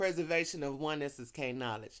Preservation of oneness is K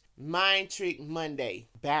knowledge. Mind Trick Monday.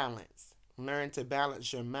 Balance. Learn to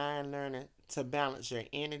balance your mind. Learn to balance your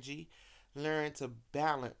energy. Learn to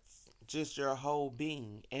balance just your whole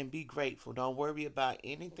being and be grateful. Don't worry about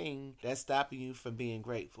anything that's stopping you from being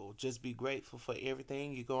grateful. Just be grateful for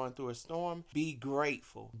everything. You're going through a storm. Be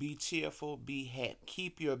grateful. Be cheerful. Be happy.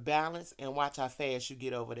 Keep your balance and watch how fast you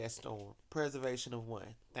get over that storm. Preservation of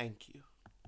one. Thank you.